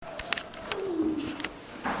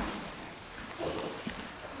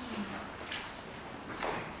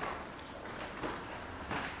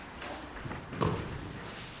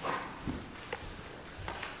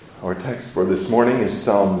text for this morning is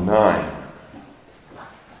Psalm 9.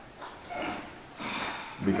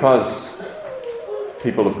 Because,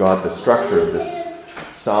 people of God, the structure of this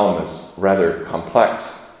psalm is rather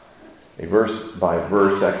complex, a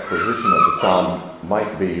verse-by-verse exposition of the psalm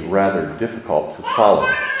might be rather difficult to follow.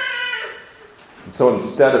 And so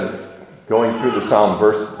instead of going through the psalm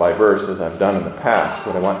verse by verse as I've done in the past,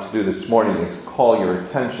 what I want to do this morning is call your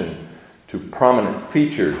attention to prominent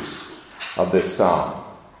features of this psalm.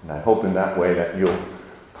 And I hope in that way that you'll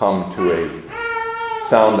come to a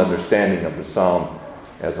sound understanding of the psalm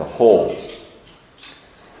as a whole.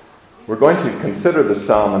 We're going to consider the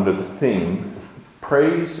psalm under the theme,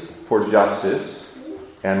 Praise for Justice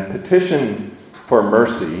and Petition for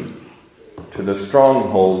Mercy to the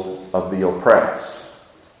Stronghold of the Oppressed.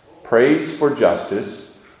 Praise for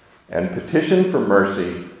Justice and Petition for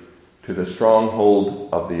Mercy to the Stronghold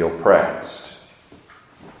of the Oppressed.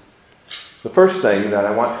 The first thing that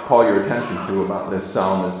I want to call your attention to about this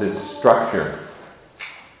psalm is its structure.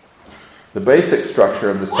 The basic structure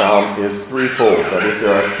of the psalm is threefold. That is,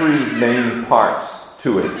 there are three main parts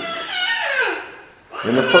to it.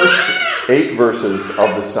 In the first 8 verses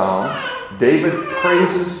of the psalm, David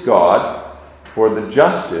praises God for the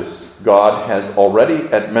justice God has already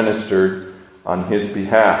administered on his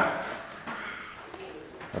behalf.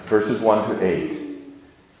 That's verses 1 to 8.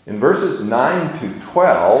 In verses 9 to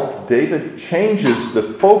 12, David changes the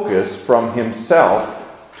focus from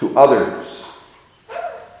himself to others.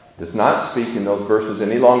 He does not speak in those verses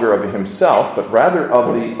any longer of himself, but rather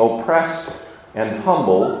of the oppressed and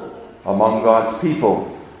humble among God's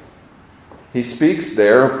people. He speaks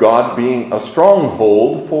there of God being a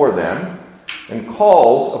stronghold for them and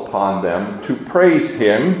calls upon them to praise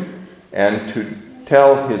him and to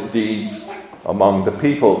tell his deeds among the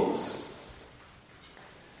peoples.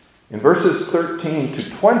 In verses 13 to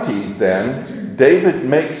 20, then, David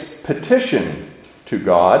makes petition to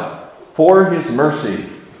God for his mercy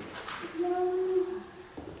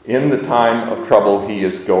in the time of trouble he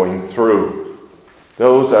is going through.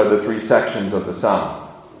 Those are the 3 sections of the psalm.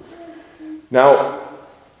 Now,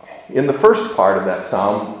 in the first part of that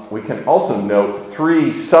psalm, we can also note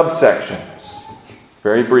 3 subsections.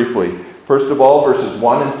 Very briefly. First of all, verses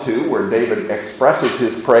 1 and 2, where David expresses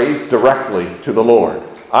his praise directly to the Lord.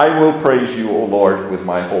 I will praise you, O Lord, with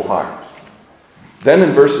my whole heart. Then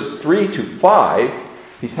in verses 3 to 5,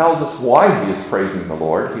 he tells us why he is praising the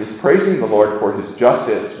Lord. He is praising the Lord for his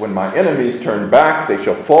justice. When my enemies turn back, they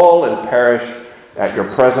shall fall and perish at your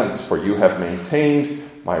presence, for you have maintained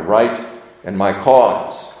my right and my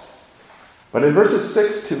cause. But in verses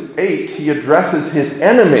 6 to 8, he addresses his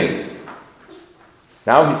enemy.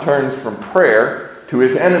 Now he turns from prayer to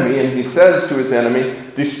his enemy, and he says to his enemy,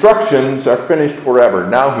 destructions are finished forever.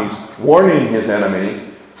 Now he's warning his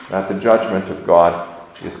enemy that the judgment of God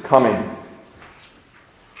is coming.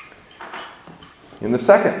 In the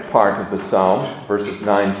second part of the psalm, verses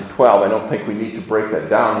 9 to 12, I don't think we need to break that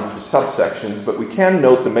down into subsections, but we can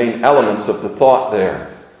note the main elements of the thought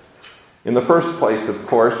there. In the first place, of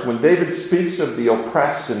course, when David speaks of the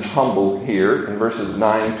oppressed and humble here in verses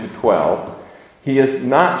 9 to 12, he is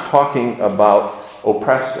not talking about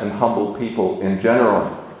oppressed and humble people in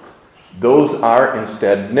general. Those are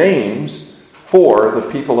instead names for the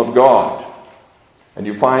people of God. And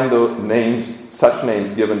you find such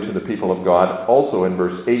names given to the people of God also in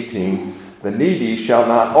verse 18. The needy shall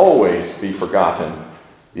not always be forgotten.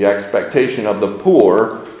 The expectation of the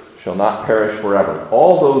poor shall not perish forever.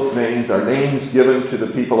 All those names are names given to the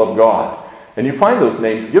people of God. And you find those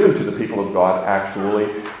names given to the people of God actually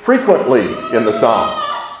frequently in the Psalms.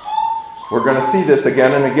 We're going to see this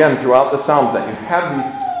again and again throughout the Psalms, that you have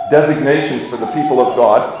these designations for the people of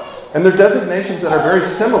God. And they're designations that are very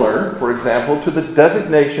similar, for example, to the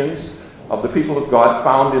designations of the people of God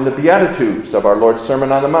found in the Beatitudes of our Lord's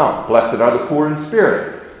Sermon on the Mount. Blessed are the poor in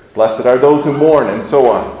spirit. Blessed are those who mourn, and so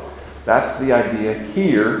on. That's the idea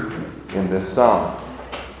here in this psalm.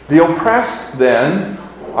 The oppressed, then,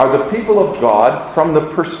 are the people of God from the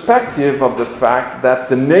perspective of the fact that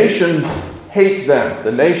the nations hate them.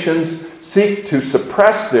 The nations seek to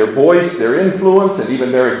suppress their voice, their influence, and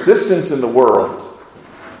even their existence in the world.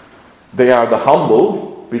 They are the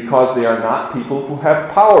humble because they are not people who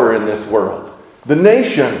have power in this world. The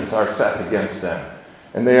nations are set against them,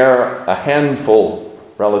 and they are a handful,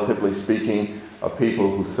 relatively speaking, of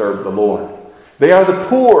people who serve the Lord. They are the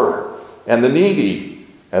poor and the needy,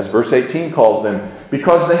 as verse 18 calls them,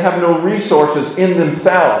 because they have no resources in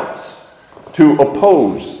themselves to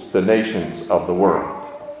oppose the nations of the world.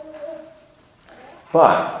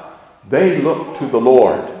 But they look to the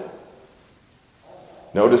Lord.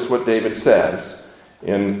 Notice what David says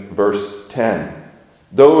in verse 10.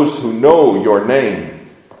 Those who know your name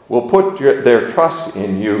will put their trust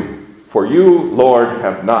in you. For you, Lord,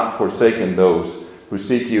 have not forsaken those who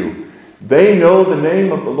seek you. They know the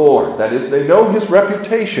name of the Lord. That is, they know his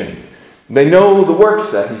reputation. They know the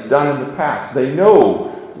works that he's done in the past. They know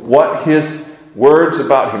what his words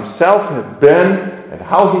about himself have been and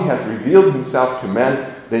how he has revealed himself to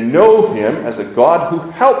men. They know him as a God who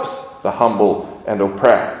helps the humble and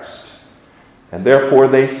oppressed. And therefore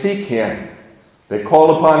they seek him. They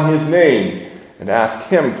call upon his name and ask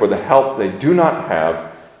him for the help they do not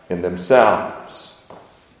have in themselves.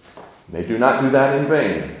 They do not do that in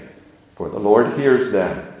vain, for the Lord hears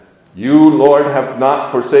them. You, Lord, have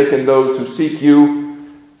not forsaken those who seek you.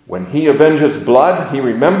 When he avenges blood, he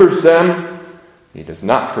remembers them. He does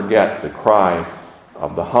not forget the cry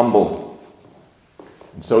of the humble.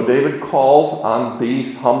 And so David calls on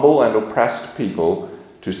these humble and oppressed people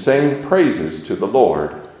to sing praises to the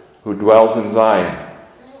Lord who dwells in Zion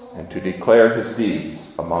and to declare his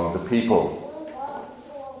deeds among the people.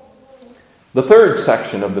 The third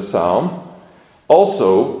section of the psalm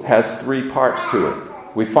also has three parts to it.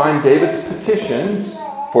 We find David's petitions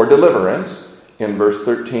for deliverance in verse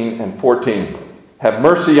 13 and 14. Have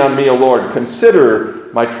mercy on me, O Lord.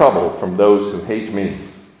 Consider my trouble from those who hate me.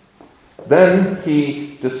 Then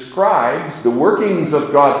he describes the workings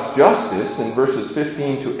of God's justice in verses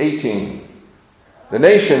 15 to 18. The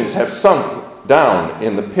nations have sunk down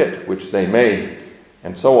in the pit which they made,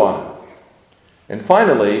 and so on. And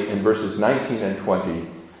finally, in verses 19 and 20,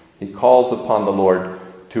 he calls upon the Lord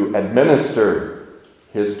to administer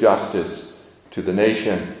his justice to the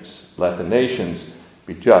nations. Let the nations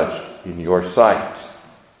be judged in your sight.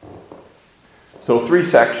 So 3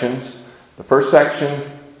 sections. The first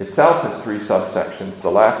section itself has 3 subsections.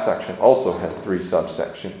 The last section also has 3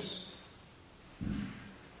 subsections.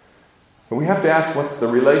 And we have to ask, what's the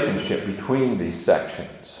relationship between these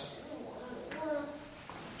sections?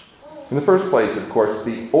 In the first place, of course,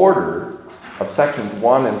 the order of sections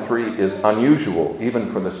 1 and 3 is unusual,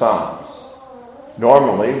 even for the Psalms.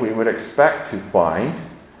 Normally, we would expect to find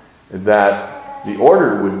that the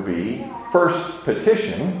order would be first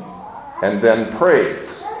petition and then praise.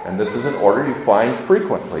 And this is an order you find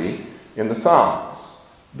frequently in the Psalms.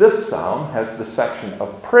 This psalm has the section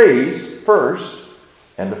of praise first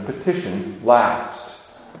and of petition last.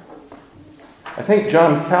 I think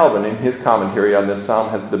John Calvin, in his commentary on this psalm,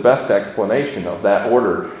 has the best explanation of that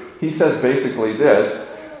order. He says basically this,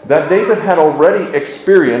 that David had already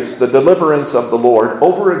experienced the deliverance of the Lord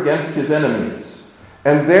over against his enemies.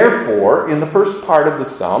 And therefore, in the first part of the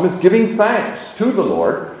psalm, is giving thanks to the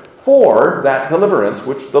Lord for that deliverance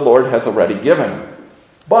which the Lord has already given.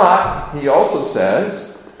 But, he also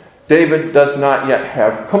says, David does not yet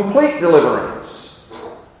have complete deliverance.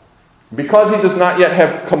 Because he does not yet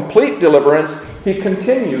have complete deliverance, he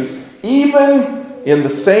continues, even in the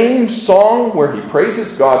same song where he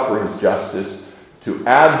praises God for his justice, to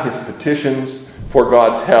add his petitions for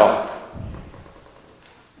God's help.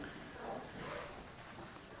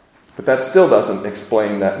 But that still doesn't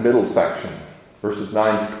explain that middle section, verses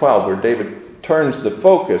 9 to 12, where David turns the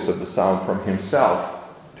focus of the psalm from himself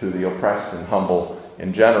to the oppressed and humble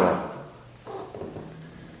in general.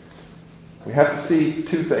 We have to see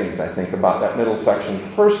 2 things, I think, about that middle section.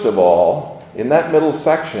 First of all, in that middle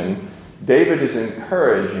section, David is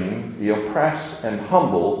encouraging the oppressed and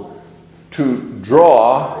humble to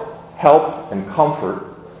draw help and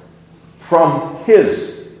comfort from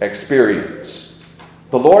his experience.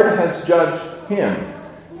 The Lord has judged him,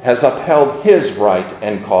 has upheld his right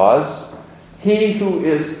and cause. He who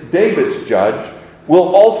is David's judge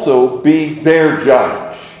will also be their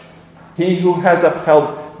judge. He who has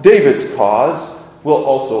upheld David's cause will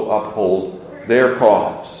also uphold their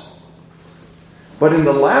cause. But in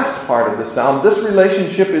the last part of the psalm, this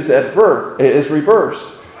relationship is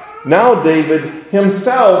reversed. Now David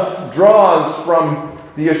himself draws from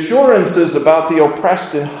the assurances about the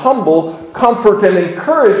oppressed and humble comfort and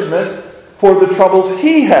encouragement for the troubles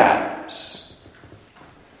he has.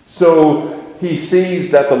 So he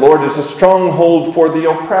sees that the Lord is a stronghold for the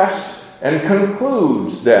oppressed and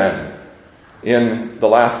concludes then in the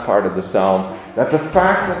last part of the psalm that the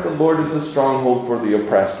fact that the Lord is a stronghold for the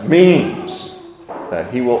oppressed means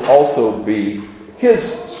that he will also be his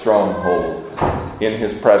stronghold in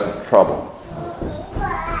his present trouble.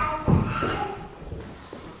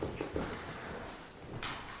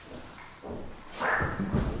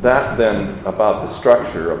 That then about the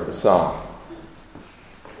structure of the psalm.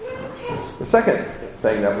 The second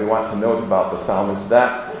thing that we want to note about the psalm is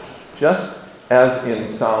that just as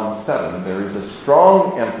in Psalm 7, there is a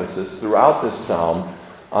strong emphasis throughout this psalm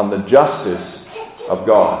on the justice of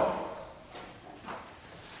God.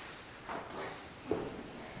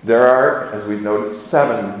 There are, as we've noted,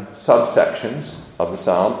 7 subsections of the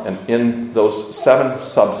psalm, and in those 7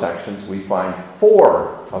 subsections we find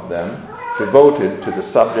 4 of them devoted to the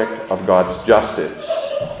subject of God's justice.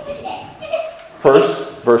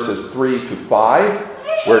 First, verses 3 to 5,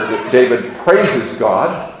 where David praises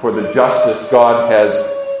God for the justice God has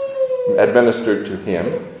administered to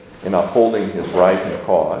him in upholding his right and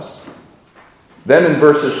cause. Then in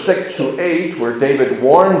verses 6 to 8, where David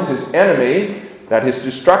warns his enemy that his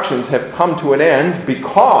destructions have come to an end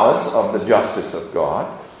because of the justice of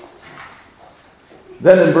God.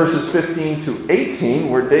 Then in verses 15 to 18,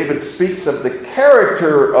 where David speaks of the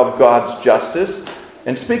character of God's justice,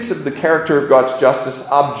 and speaks of the character of God's justice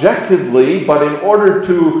objectively, but in order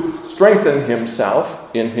to strengthen himself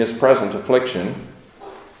in his present affliction.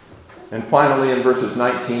 And finally, in verses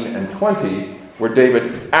 19 and 20, where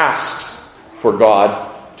David asks for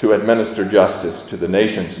God to administer justice to the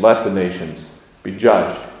nations. Let the nations be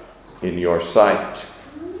judged in your sight.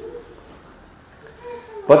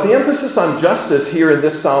 But the emphasis on justice here in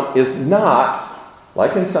this psalm is not,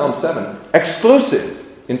 like in Psalm 7, exclusive.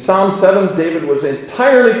 In Psalm 7, David was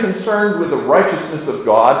entirely concerned with the righteousness of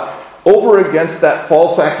God over against that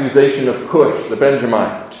false accusation of Cush, the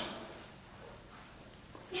Benjamite.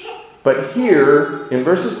 But here, in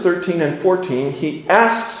verses 13 and 14, he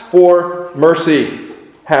asks for mercy.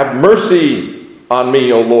 Have mercy on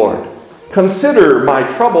me, O Lord. Consider my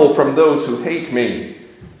trouble from those who hate me,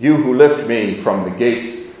 you who lift me from the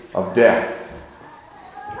gates of death.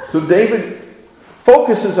 So David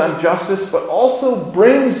focuses on justice, but also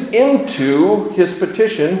brings into his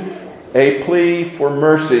petition a plea for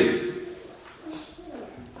mercy.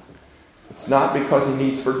 It's not because he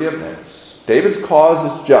needs forgiveness. David's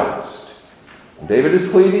cause is just. David is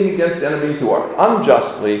pleading against enemies who are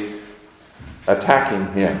unjustly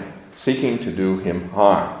attacking him, seeking to do him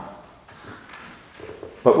harm.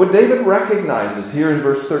 But what David recognizes here in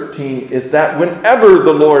verse 13 is that whenever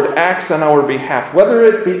the Lord acts on our behalf, whether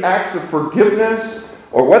it be acts of forgiveness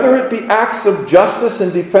or whether it be acts of justice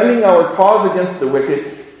in defending our cause against the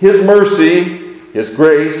wicked, his mercy, his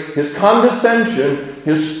grace, his condescension,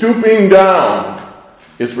 his stooping down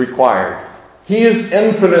is required. He is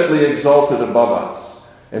infinitely exalted above us,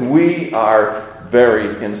 and we are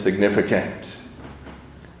very insignificant.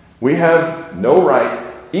 We have no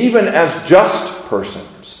right, even as just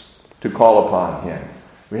persons, to call upon him.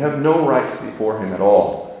 We have no rights before him at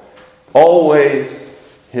all. Always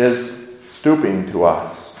his stooping to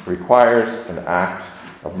us requires an act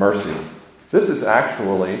of mercy. This is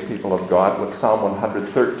actually, people of God, what Psalm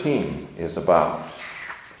 113 is about.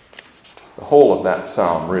 The whole of that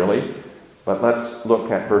psalm, really. But let's look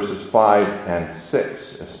at verses 5 and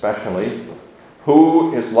 6 especially.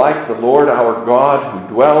 Who is like the Lord our God, who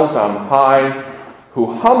dwells on high,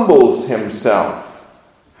 who humbles himself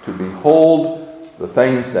to behold the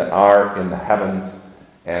things that are in the heavens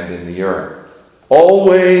and in the earth.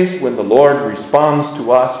 Always when the Lord responds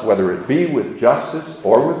to us, whether it be with justice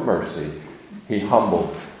or with mercy, he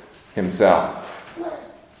humbles himself.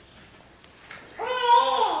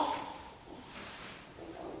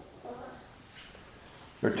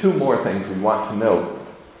 There are 2 more things we want to note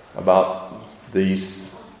about these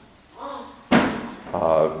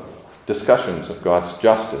discussions of God's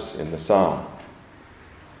justice in the psalm.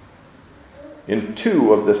 In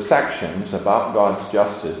 2 of the sections about God's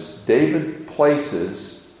justice, David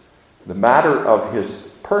places the matter of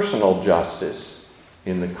his personal justice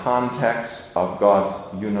in the context of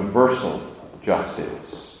God's universal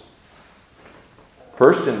justice.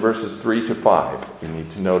 First, in verses 3 to 5, you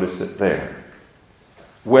need to notice it there.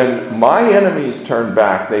 When my enemies turn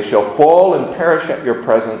back, they shall fall and perish at your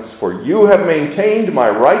presence, for you have maintained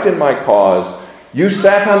my right and my cause. You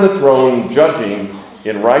sat on the throne, judging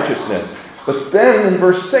in righteousness. But then in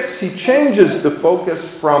verse 6, he changes the focus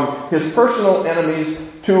from his personal enemies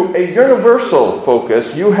to a universal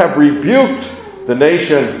focus. You have rebuked the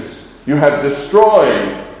nations. You have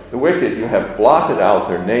destroyed the wicked. You have blotted out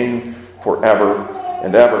their name forever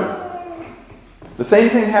and ever. The same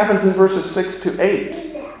thing happens in verses 6 to 8.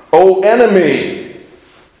 O enemy,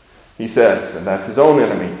 he says, and that's his own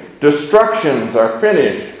enemy, destructions are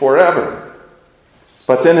finished forever.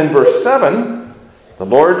 But then in verse 7, the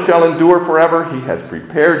Lord shall endure forever. He has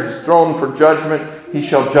prepared his throne for judgment. He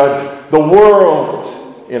shall judge the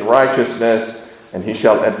world in righteousness, and he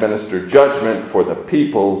shall administer judgment for the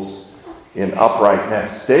peoples in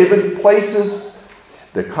uprightness. David places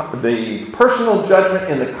the personal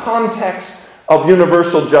judgment in the context of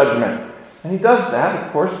universal judgment. And he does that,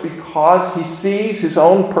 of course, because he sees his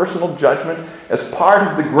own personal judgment as part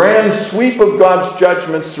of the grand sweep of God's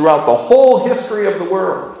judgments throughout the whole history of the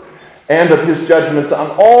world. and of his judgments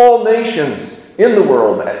on all nations in the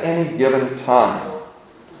world at any given time.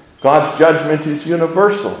 God's judgment is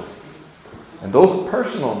universal, and those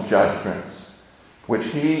personal judgments which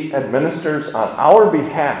he administers on our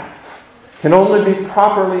behalf can only be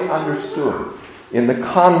properly understood in the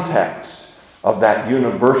context of that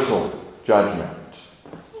universal judgment.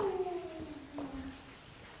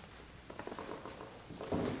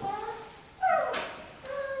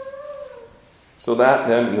 So that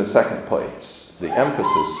then, in the second place, the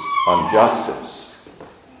emphasis on justice.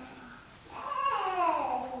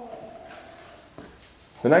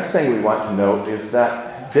 The next thing we want to note is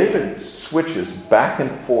that David switches back and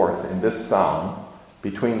forth in this psalm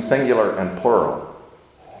between singular and plural.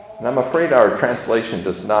 And I'm afraid our translation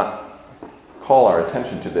does not call our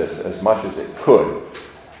attention to this as much as it could.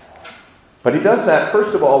 But he does that,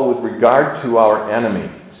 first of all, with regard to our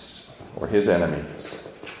enemies, or his enemies.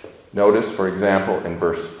 Notice, for example, in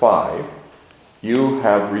verse 5, you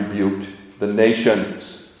have rebuked the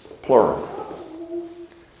nations, plural.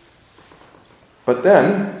 But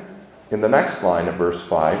then, in the next line of verse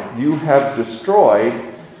 5, you have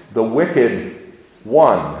destroyed the wicked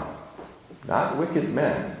one. Not wicked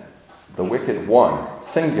men, the wicked one,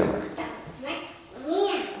 singular.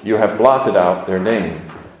 You have blotted out their name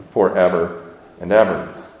forever and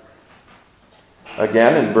ever.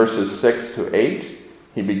 Again, in verses 6 to 8,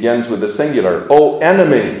 he begins with the singular, O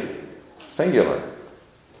enemy, singular.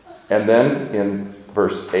 And then in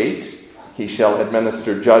verse 8, he shall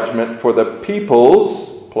administer judgment for the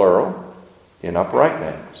peoples, plural, in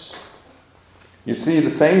uprightness. You see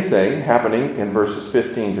the same thing happening in verses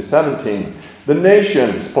 15 to 17. The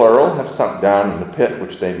nations, plural, have sunk down in the pit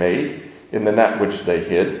which they made, in the net which they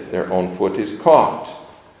hid, their own foot is caught.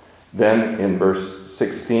 Then in verse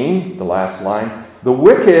 16, the last line, the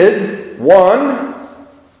wicked one,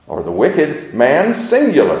 or the wicked man,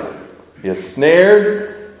 singular, is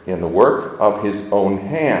snared in the work of his own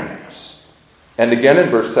hands. And again in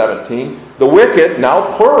verse 17, the wicked,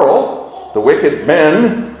 now plural, the wicked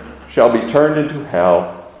men shall be turned into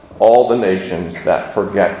hell, all the nations that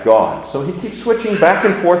forget God. So he keeps switching back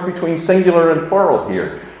and forth between singular and plural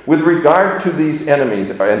here with regard to these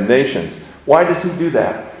enemies and nations. Why does he do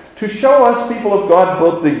that? To show us, people of God,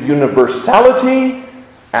 both the universality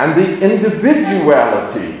and the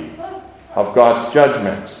individuality of God's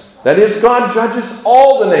judgments. That is, God judges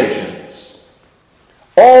all the nations.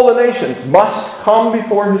 All the nations must come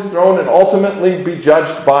before his throne and ultimately be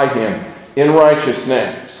judged by him in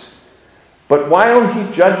righteousness. But while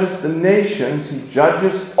he judges the nations, he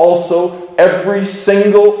judges also every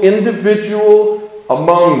single individual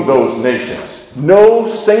among those nations. No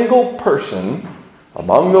single person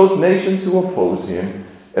among those nations who oppose him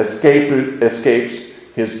escapes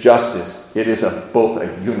his justice. It is both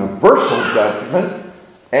a universal judgment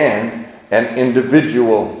and an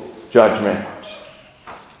individual judgment.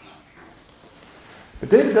 But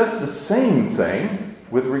David does the same thing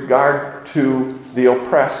with regard to the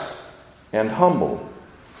oppressed and humble.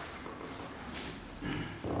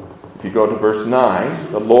 If you go to verse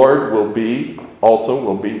 9, the Lord will be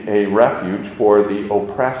a refuge for the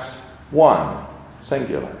oppressed one,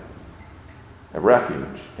 singular. A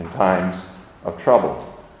refuge in times of trouble.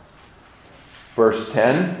 Verse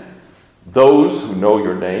 10, those who know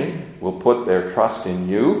your name will put their trust in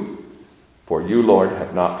you, for you, Lord,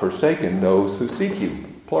 have not forsaken those who seek you,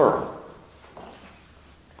 plural.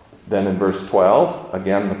 Then in verse 12,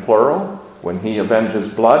 again the plural, when he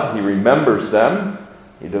avenges blood, he remembers them.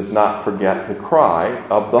 He does not forget the cry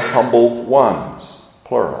of the humble ones,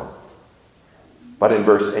 plural. But in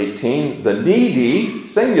verse 18, the needy,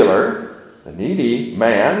 singular, the needy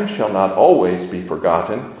man shall not always be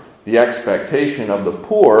forgotten. The expectation of the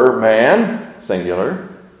poor man, singular,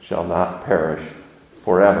 shall not perish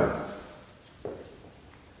forever.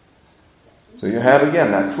 So you have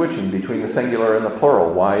again that switching between the singular and the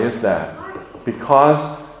plural. Why is that?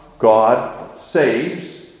 Because God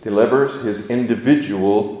saves, delivers his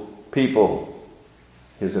individual people,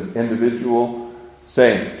 his individual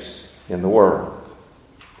saints in the world.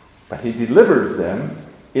 But he delivers them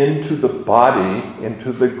into the body,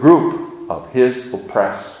 into the group of his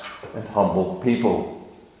oppressed and humble people.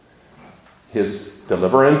 His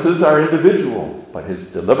deliverances are individual, but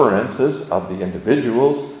his deliverances of the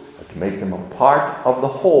individuals are to make them a part of the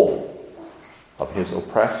whole of his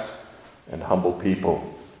oppressed and humble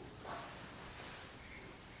people.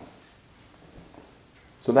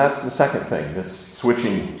 So that's the second thing, this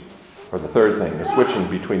switching, or the third thing, the switching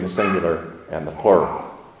between the singular and the plural.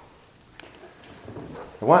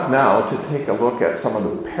 I want now to take a look at some of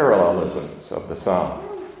the parallelisms of the psalm.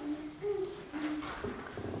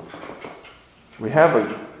 We have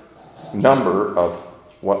number of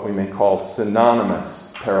what we may call synonymous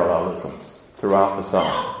parallelisms throughout the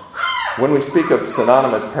psalm. When we speak of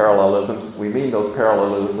synonymous parallelisms, we mean those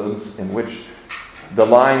parallelisms in which the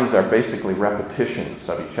lines are basically repetitions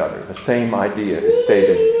of each other. The same idea is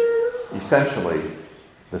stated essentially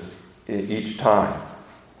each time.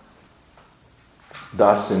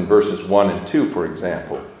 Thus, in verses 1 and 2, for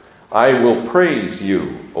example, I will praise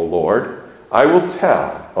you, O Lord. I will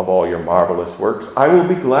tell of all your marvelous works. I will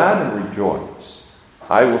be glad and rejoice.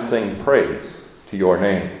 I will sing praise to your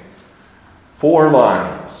name. 4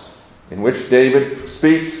 lines in which David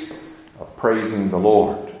speaks of praising the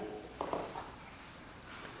Lord.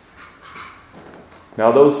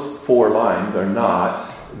 Now, those 4 lines are not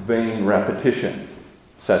vain repetition,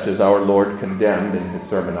 such as our Lord condemned in his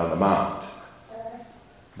Sermon on the Mount.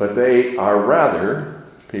 But they are rather,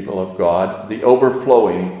 people of God, the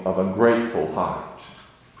overflowing of a grateful heart.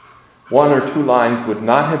 1 or 2 lines would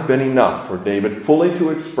not have been enough for David fully to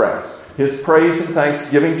express his praise and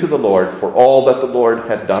thanksgiving to the Lord for all that the Lord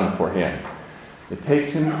had done for him. It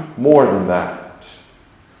takes him more than that.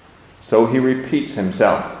 So he repeats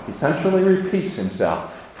himself, essentially repeats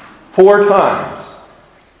himself 4 times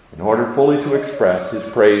in order fully to express his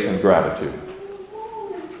praise and gratitude.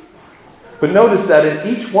 But notice that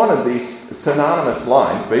in each one of these synonymous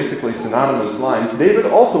lines, basically synonymous lines, David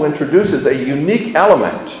also introduces a unique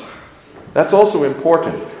element. That's also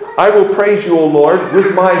important. I will praise you, O Lord,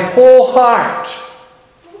 with my whole heart.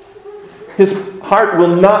 His heart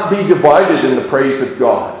will not be divided in the praise of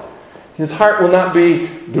God. His heart will not be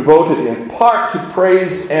devoted in part to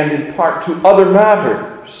praise and in part to other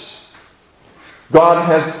matters. God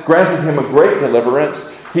has granted him a great deliverance.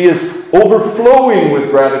 He is overflowing with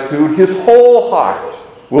gratitude. His whole heart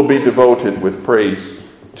will be devoted with praise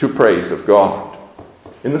to praise of God.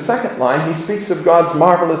 In the second line, he speaks of God's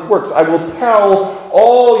marvelous works. I will tell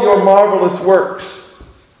all your marvelous works.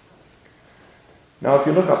 Now, if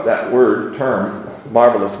you look up that term,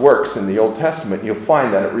 marvelous works, in the Old Testament, you'll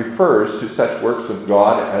find that it refers to such works of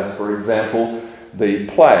God as, for example, the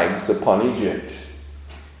plagues upon Egypt,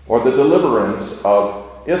 or the deliverance of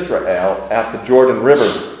Israel at the Jordan River,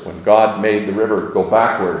 when God made the river go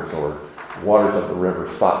backwards, or the waters of the river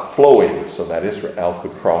stopped flowing so that Israel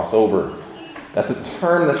could cross over. That's a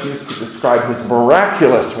term that's used to describe his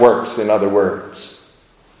miraculous works, in other words.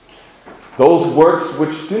 Those works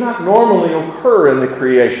which do not normally occur in the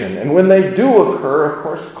creation, and when they do occur, of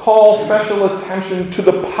course, call special attention to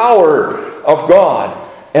the power of God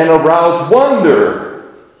and arouse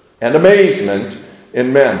wonder and amazement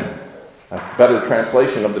in men. A better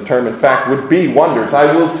translation of the term, in fact, would be wonders.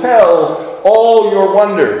 I will tell all your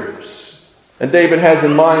wonders. And David has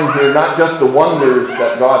in mind here not just the wonders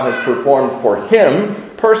that God has performed for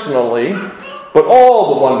him personally, but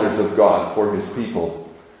all the wonders of God for his people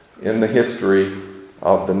in the history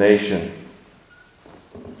of the nation.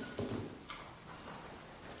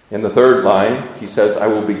 In the third line, he says, I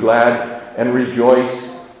will be glad and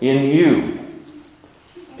rejoice in you.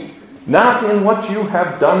 Not in what you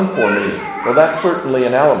have done for me. Well, that's certainly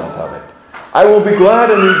an element of it. I will be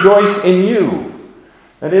glad and rejoice in you.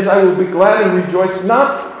 That is, I will be glad and rejoice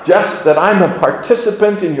not just that I'm a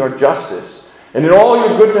participant in your justice and in all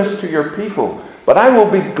your goodness to your people, but I will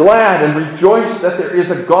be glad and rejoice that there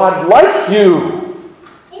is a God like you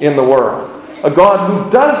in the world. A God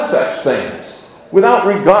who does such things without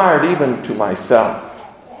regard even to myself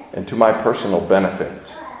and to my personal benefit.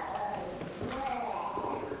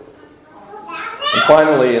 And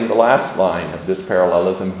finally, in the last line of this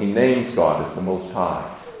parallelism, he names God as the Most High.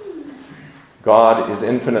 God is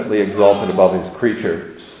infinitely exalted above his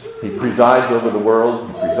creatures. He presides over the world.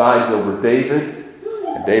 He presides over David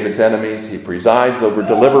and David's enemies. He presides over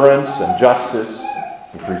deliverance and justice.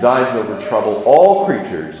 He presides over trouble. All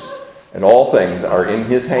creatures and all things are in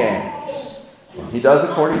his hands. And he does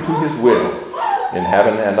according to his will in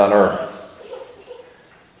heaven and on earth.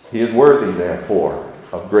 He is worthy, therefore,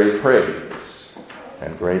 of great praise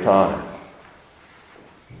and great honor.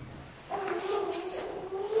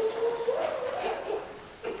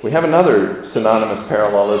 We have another synonymous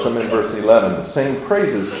parallelism in verse 11. Sing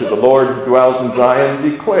praises to the Lord who dwells in Zion.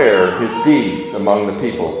 Declare his deeds among the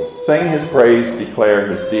people. Sing his praise, declare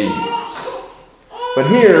his deeds. But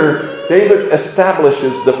here, David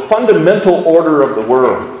establishes the fundamental order of the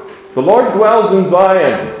world. The Lord dwells in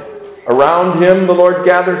Zion. Around him, the Lord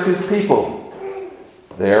gathers his people.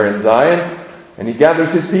 There in Zion. And he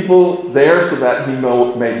gathers his people there so that he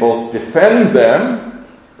may both defend them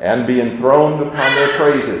and be enthroned upon their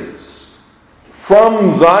praises.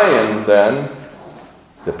 From Zion, then,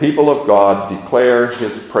 the people of God declare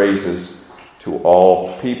his praises to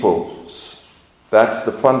all peoples. That's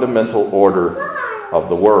the fundamental order of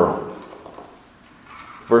the world.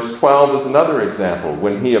 Verse 12 is another example.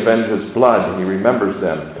 When he avenges blood, he remembers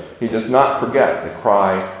them. He does not forget the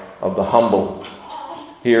cry of the humble.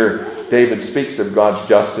 Here, David speaks of God's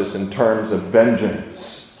justice in terms of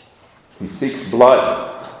vengeance. He seeks blood.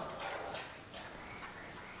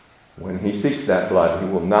 When he seeks that blood, he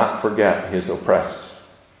will not forget his oppressed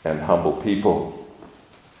and humble people.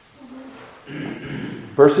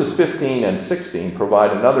 Verses 15 and 16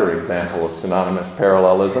 provide another example of synonymous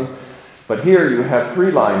parallelism. But here you have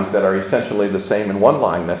 3 lines that are essentially the same and 1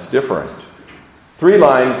 line that's different. 3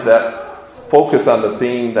 lines that focus on the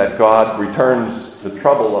theme that God returns the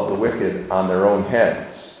trouble of the wicked on their own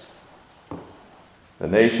heads. The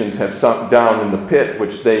nations have sunk down in the pit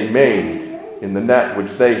which they made, in the net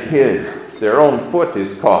which they hid. Their own foot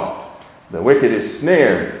is caught. The wicked is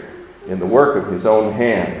snared in the work of his own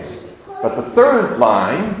hands. But the 3rd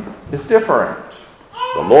line is different.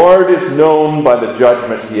 The Lord is known by the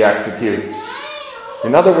judgment he executes.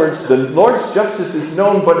 In other words, the Lord's justice is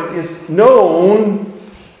known, but it is known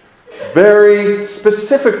very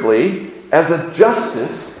specifically as a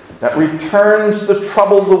justice that returns the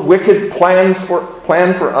trouble the wicked plan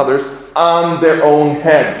for others on their own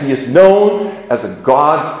heads. He is known as a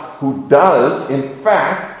God who does, in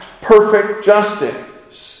fact, perfect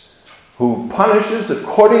justice, who punishes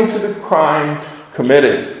according to the crime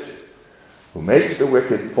committed, who makes the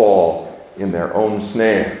wicked fall in their own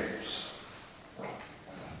snares.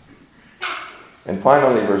 And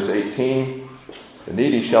finally, verse 18, the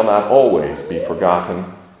needy shall not always be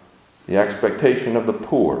forgotten. The expectation of the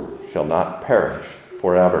poor shall not perish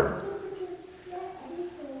forever.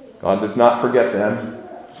 God does not forget them.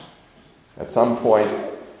 At some point,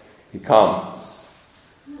 he comes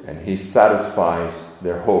and he satisfies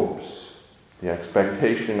their hopes. The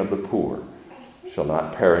expectation of the poor shall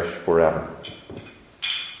not perish forever.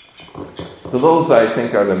 So those, I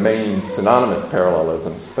think, are the main synonymous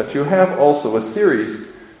parallelisms. But you have also a series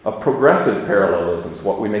of progressive parallelisms,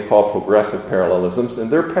 what we may call progressive parallelisms.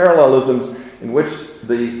 And they're parallelisms in which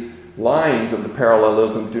the lines of the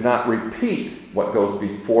parallelism do not repeat what goes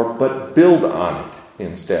before, but build on it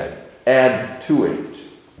instead. Add to it.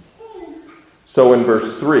 So in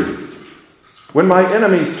verse 3, when my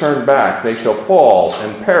enemies turn back, they shall fall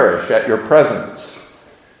and perish at your presence.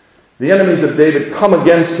 The enemies of David come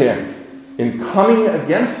against him. In coming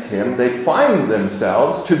against him, they find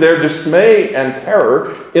themselves, to their dismay and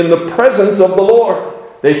terror, in the presence of the Lord.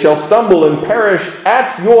 They shall stumble and perish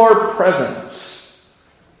at your presence.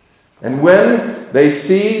 And when they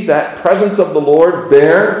see that presence of the Lord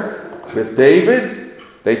there with David,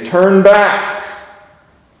 they turn back.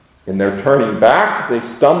 In their turning back, they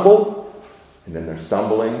stumble. And in their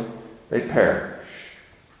stumbling, they perish.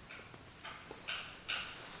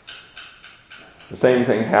 The same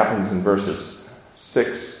thing happens in verse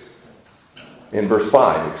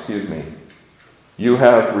 5. You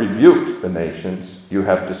have rebuked the nations. You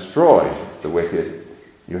have destroyed the wicked.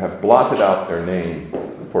 You have blotted out their name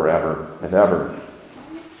forever and ever.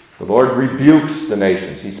 The Lord rebukes the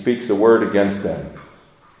nations. He speaks a word against them.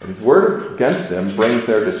 And his word against them brings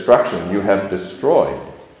their destruction. You have destroyed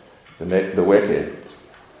the wicked.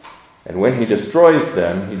 And when he destroys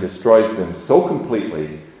them so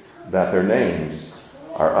completely that their names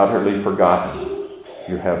are utterly forgotten.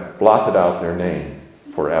 You have blotted out their name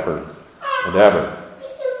forever and ever.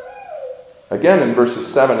 Again in verses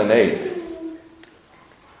 7 and 8.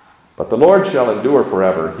 But the Lord shall endure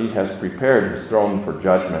forever. He has prepared his throne for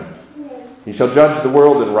judgment. He shall judge the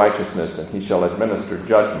world in righteousness, and he shall administer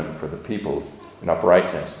judgment for the peoples in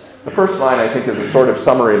uprightness. The first line, I think, is a sort of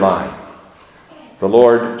summary line. The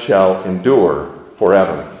Lord shall endure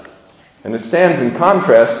forever. And it stands in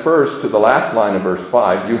contrast first to the last line of verse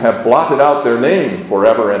 5. You have blotted out their name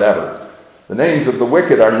forever and ever. The names of the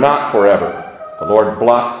wicked are not forever. The Lord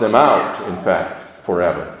blots them out, in fact,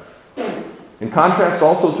 forever. In contrast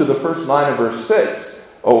also to the first line of verse 6.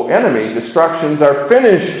 O enemy, destructions are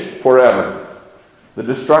finished forever. The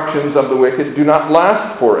destructions of the wicked do not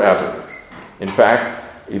last forever. In fact,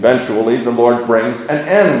 eventually the Lord brings an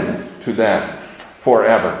end to them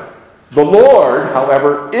forever. The Lord,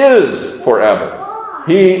 however, is forever.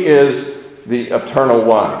 He is the eternal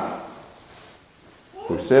one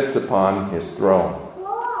who sits upon his throne.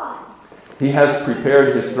 He has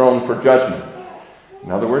prepared his throne for judgment.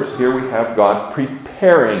 In other words, here we have God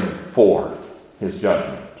preparing for his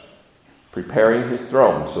judgment. Preparing his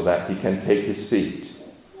throne so that he can take his seat.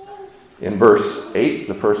 In verse 8,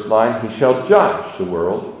 the first line, he shall judge the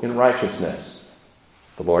world in righteousness.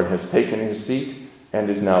 The Lord has taken his seat and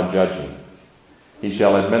is now judging. He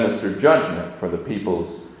shall administer judgment for the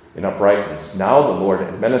peoples in uprightness. Now the Lord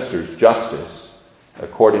administers justice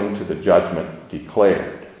according to the judgment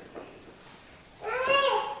declared.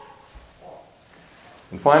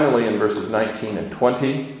 And finally, in verses 19 and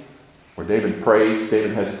 20, where David prays,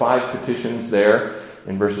 David has 5 petitions there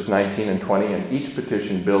in verses 19 and 20, and each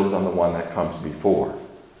petition builds on the one that comes before.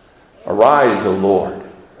 Arise, O Lord.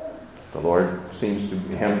 The Lord seems to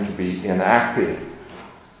him to be inactive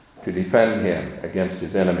to defend him against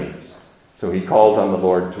his enemies. So he calls on the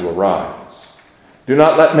Lord to arise. Do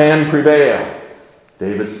not let man prevail.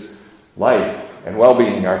 David's life and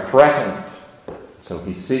well-being are threatened. So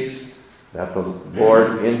he seeks that the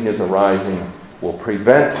Lord in his arising will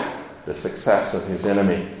prevent the success of his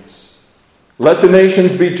enemies. Let the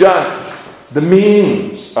nations be judged. The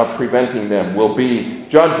means of preventing them will be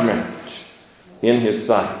judgment in his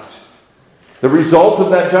sight. The result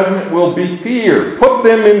of that judgment will be fear. Put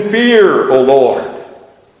them in fear, O Lord.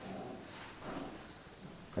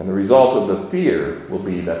 And the result of the fear will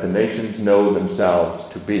be that the nations know themselves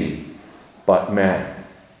to be but men.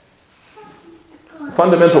 The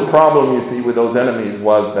fundamental problem, you see, with those enemies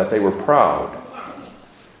was that they were proud.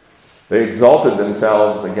 They exalted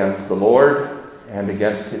themselves against the Lord and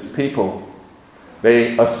against his people.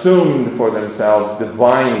 They assumed for themselves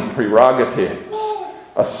divine prerogatives,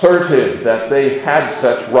 asserted that they had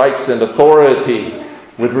such rights and authority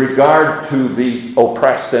with regard to these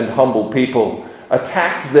oppressed and humble people,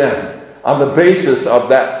 attacked them on the basis of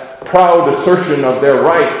that proud assertion of their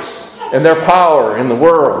rights and their power in the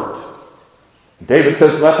world. David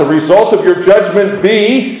says, let the result of your judgment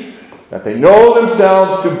be that they know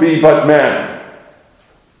themselves to be but men.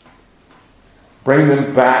 Bring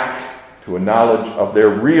them back to a knowledge of their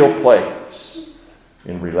real place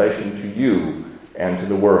in relation to you and to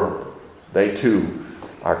the world. They too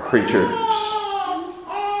are creatures.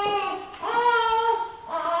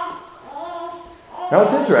 Now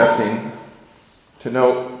it's interesting to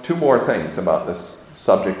note 2 more things about this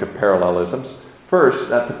subject of parallelisms. First,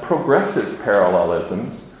 that the progressive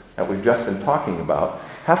parallelisms that we've just been talking about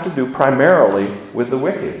have to do primarily with the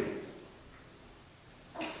wicked.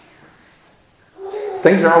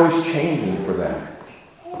 Things are always changing for them.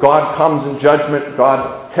 God comes in judgment.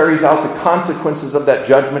 God carries out the consequences of that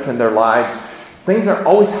judgment in their lives. Things are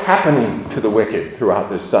always happening to the wicked throughout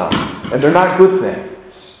this psalm, and they're not good things.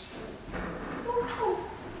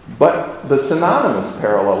 But the synonymous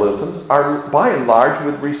parallelisms are by and large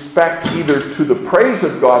with respect either to the praise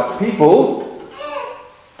of God's people,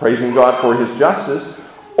 praising God for his justice,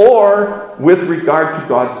 or with regard to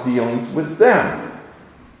God's dealings with them.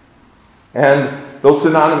 And those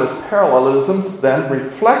synonymous parallelisms then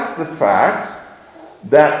reflect the fact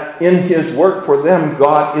that in his work for them,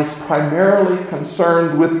 God is primarily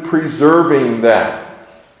concerned with preserving them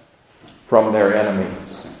from their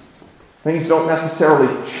enemies. Things don't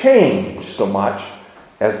necessarily change so much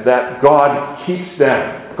as that God keeps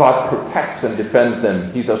them. God protects and defends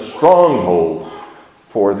them. He's a stronghold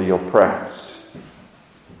for the oppressed.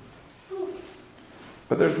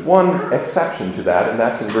 But there's one exception to that, and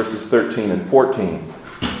that's in verses 13 and 14.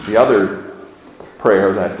 The other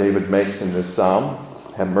prayer that David makes in this psalm,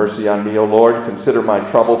 have mercy on me, O Lord, consider my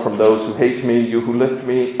trouble from those who hate me, you who lift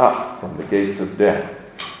me up from the gates of death,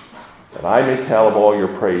 that I may tell of all your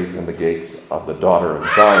praise in the gates of the daughter of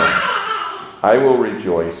Zion. I will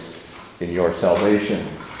rejoice in your salvation.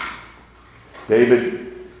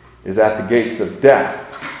 David is at the gates of death,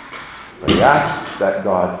 but he asks that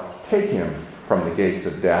God take him from the gates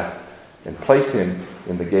of death and place him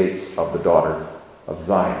in the gates of the daughter of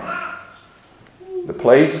Zion, the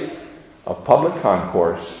place of public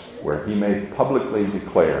concourse where he may publicly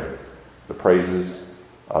declare the praises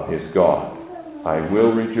of his God. I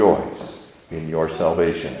will rejoice in your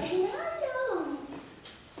salvation.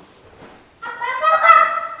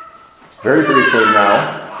 Very briefly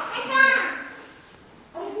now,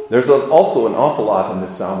 there's also an awful lot in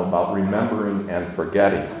this psalm about remembering and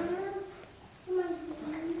forgetting.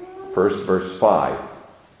 First, verse 5,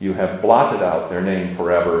 you have blotted out their name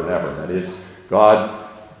forever and ever. That is, God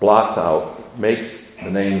blots out, makes the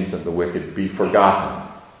names of the wicked be forgotten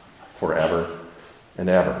forever and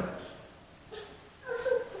ever.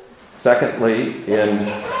 Secondly, in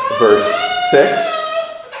verse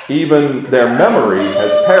 6, even their memory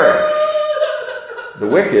has perished. The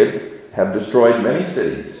wicked have destroyed many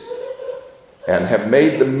cities and have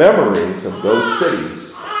made the memories of those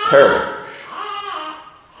cities perish.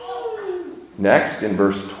 Next, in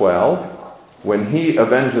verse 12, when he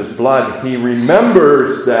avenges blood, he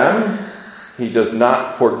remembers them. He does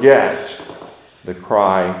not forget the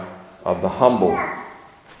cry of the humble.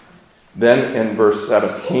 Then in verse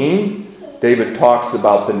 17, David talks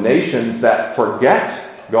about the nations that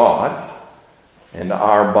forget God and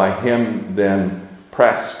are by him then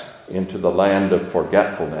pressed into the land of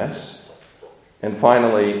forgetfulness. And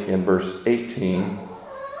finally, in verse 18,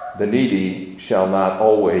 the needy shall not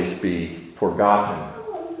always be forgotten.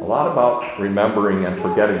 A lot about remembering and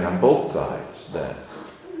forgetting on both sides then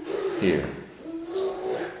here.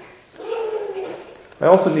 I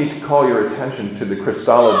also need to call your attention to the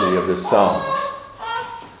Christology of this psalm.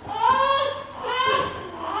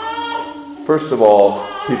 First of all,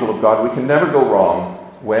 people of God, we can never go wrong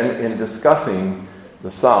when in discussing the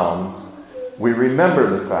Psalms, we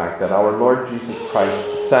remember the fact that our Lord Jesus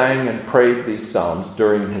Christ sang and prayed these Psalms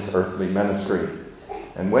during his earthly ministry.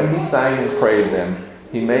 And when he sang and prayed them,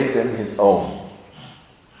 he made them his own.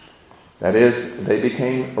 That is, they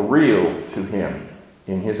became real to him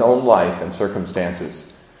in his own life and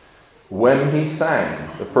circumstances. When he sang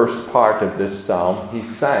the first part of this psalm, he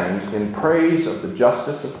sang in praise of the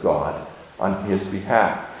justice of God on his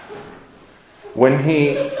behalf. When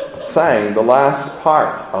he sang the last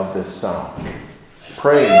part of this psalm,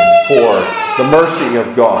 praying for the mercy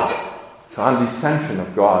of God, condescension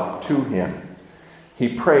of God to him,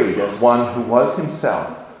 he prayed as one who was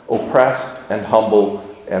himself oppressed and humble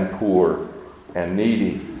and poor and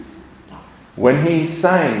needy. When he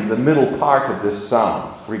sang the middle part of this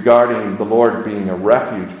psalm regarding the Lord being a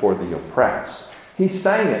refuge for the oppressed, he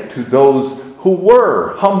sang it to those who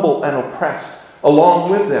were humble and oppressed along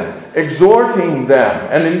with them, exhorting them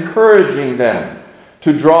and encouraging them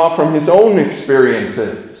to draw from his own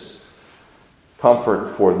experiences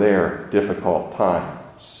comfort for their difficult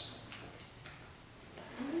times.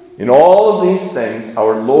 In all of these things,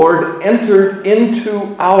 our Lord entered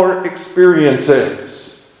into our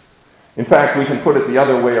experiences. In fact, we can put it the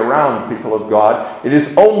other way around, people of God. It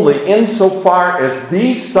is only insofar as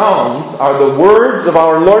these Psalms are the words of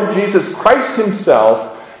our Lord Jesus Christ himself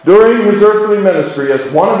during his earthly ministry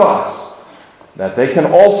as one of us, that they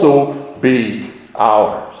can also be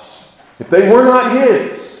ours. If they were not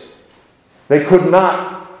his, they could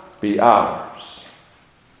not be ours.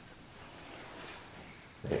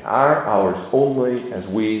 They are ours only as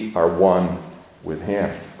we are one with him.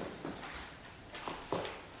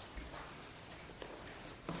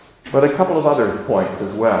 But a couple of other points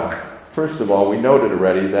as well. First of all, we noted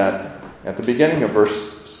already that at the beginning of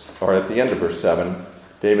at the end of verse 7,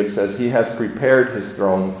 David says he has prepared his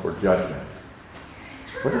throne for judgment.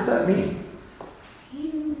 What does that mean?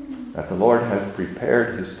 That the Lord has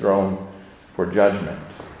prepared his throne for judgment.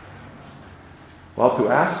 Well, to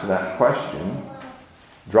ask that question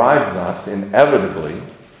drives us inevitably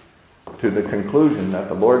to the conclusion that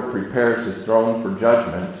the Lord prepares his throne for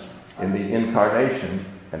judgment in the incarnation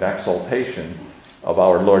and exaltation of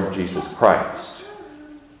our Lord Jesus Christ.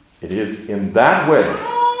 It is in that way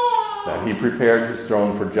that he prepared his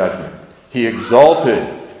throne for judgment. He exalted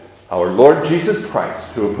our Lord Jesus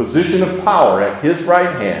Christ to a position of power at his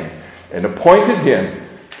right hand and appointed him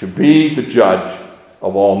to be the judge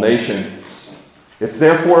of all nations. It's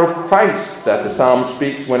therefore of Christ that the psalm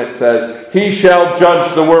speaks when it says, "He shall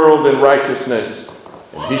judge the world in righteousness,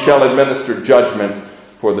 and he shall administer judgment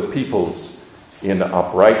for the peoples in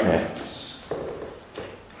uprightness."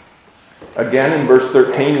 Again, in verse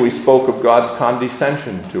 13, we spoke of God's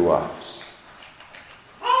condescension to us.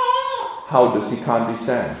 How does he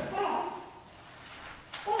condescend?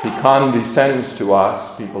 He condescends to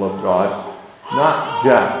us, people of God, not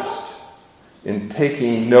just in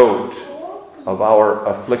taking note of our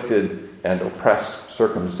afflicted and oppressed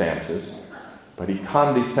circumstances, but he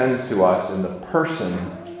condescends to us in the person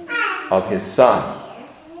of his Son,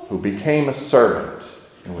 who became a servant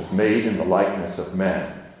and was made in the likeness of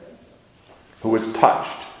men, who was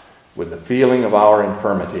touched with the feeling of our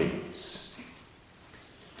infirmities.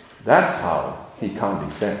 That's how he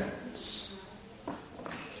condescends.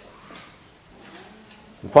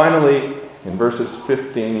 And finally, in verses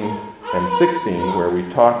 15 and 16, where we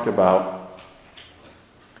talked about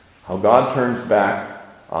how God turns back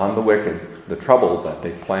on the wicked the trouble that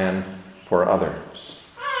they plan for others.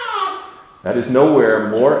 That is nowhere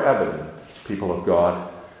more evident, people of God,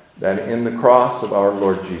 than in the cross of our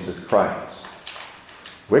Lord Jesus Christ.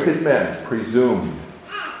 Wicked men presumed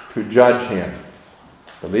to judge him.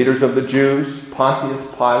 The leaders of the Jews, Pontius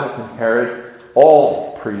Pilate and Herod,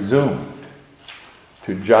 all presumed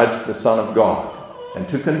to judge the Son of God and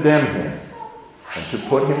to condemn him and to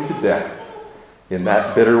put him to death in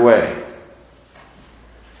that bitter way.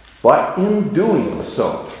 But in doing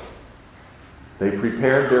so, they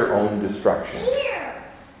prepared their own destruction.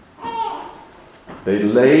 They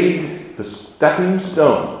laid the stepping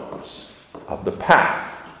stones of the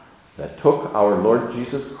path that took our Lord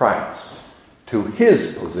Jesus Christ to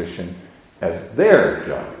his position as their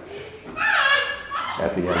judge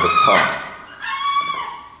at the end of time.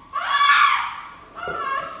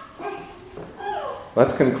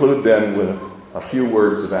 Let's conclude then with a few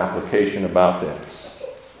words of application about this.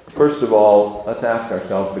 First of all, let's ask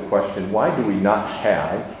ourselves the question, why do we not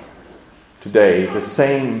have today the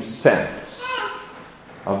same sense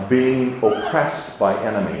of being oppressed by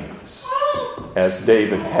enemies as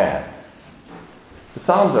David had? The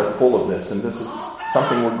Psalms are full of this, and this is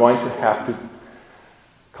something we're going to have to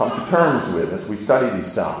come to terms with as we study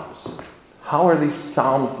these Psalms. How are these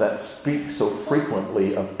Psalms that speak so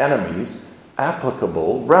frequently of enemies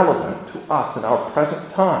applicable, relevant to us in our present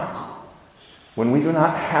time, when we do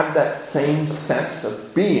not have that same sense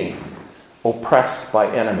of being oppressed by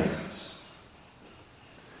enemies?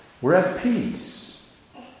 We're at peace.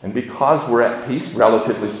 And because we're at peace,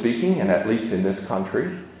 relatively speaking, and at least in this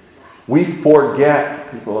country, we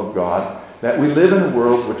forget, people of God, that we live in a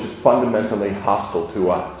world which is fundamentally hostile to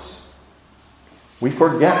us. We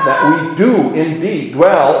forget that we do indeed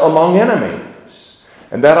dwell among enemies,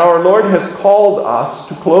 and that our Lord has called us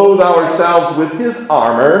to clothe ourselves with His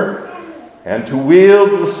armor and to wield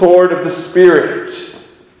the sword of the Spirit.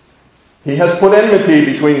 He has put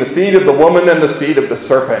enmity between the seed of the woman and the seed of the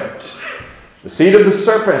serpent. The seed of the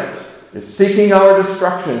serpent is seeking our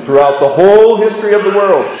destruction throughout the whole history of the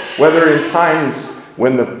world, whether in times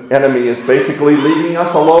when the enemy is basically leaving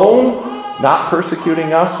us alone, not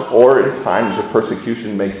persecuting us, or in times of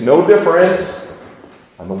persecution makes no difference.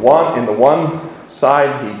 In the one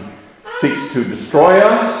side, he seeks to destroy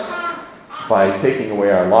us by taking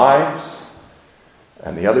away our lives.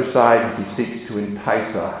 And the other side, he seeks to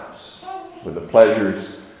entice us with the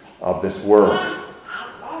pleasures of this world.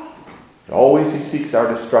 Always he seeks our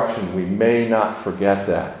destruction. We may not forget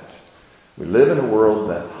that. We live in a world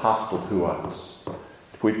that's hostile to us.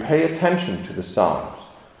 If we pay attention to the Psalms,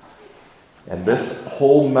 and this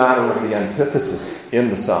whole matter of the antithesis in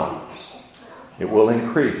the Psalms, it will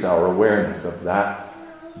increase our awareness of that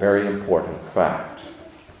very important fact.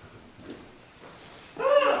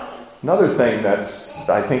 Another thing that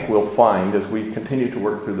I think we'll find as we continue to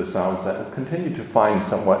work through the Psalms, that we'll continue to find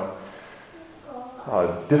somewhat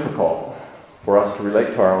difficult for us to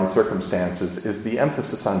relate to our own circumstances, is the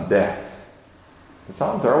emphasis on death. The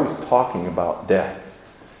Psalms are always talking about death.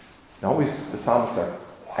 And always the psalmists are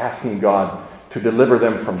asking God to deliver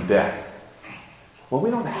them from death. Well,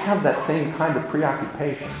 we don't have that same kind of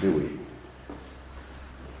preoccupation, do we?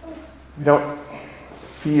 We don't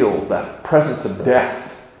feel that presence of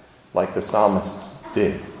death like the psalmist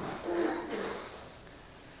did.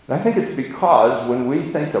 And I think it's because when we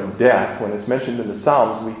think of death, when it's mentioned in the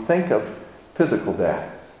Psalms, we think of physical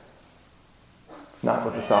death. It's not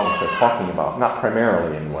what the psalmists are talking about, not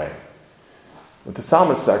primarily anyway. What the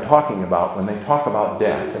psalmists are talking about when they talk about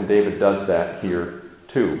death, and David does that here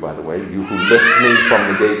too, by the way, you who lift me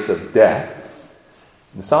from the gates of death.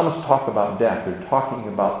 When the psalmists talk about death, they're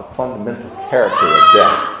talking about the fundamental character of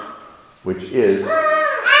death, which is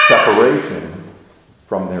separation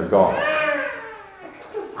from their God.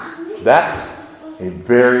 That's a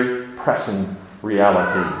very pressing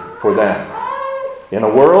reality for them. In a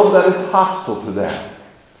world that is hostile to them,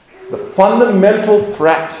 the fundamental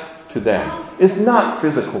threat to them is not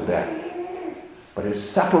physical death, but is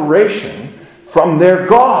separation from their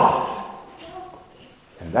God.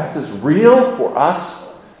 And that's as real for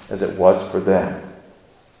us as it was for them.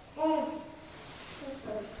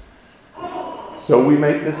 So we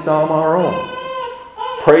make this psalm our own,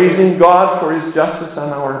 praising God for His justice on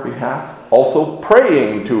our behalf, also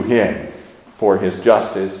praying to Him for His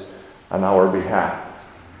justice on our behalf.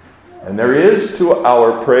 And there is to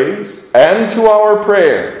our praise and to our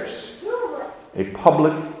prayers a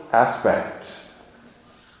public aspect.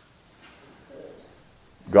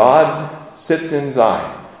 God sits in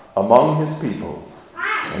Zion among His people,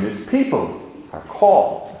 and His people are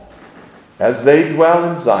called, as they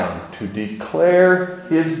dwell in Zion, to declare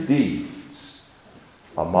His deeds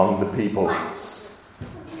among the peoples.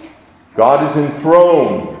 God is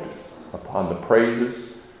enthroned upon the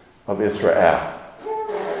praises of Israel.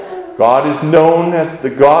 God is known as the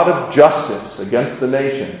God of justice against the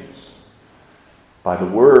nations by the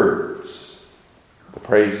words, the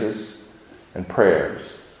praises, and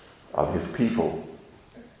prayers of His people.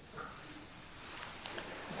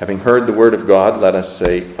 Having heard the word of God, let us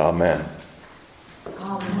say Amen.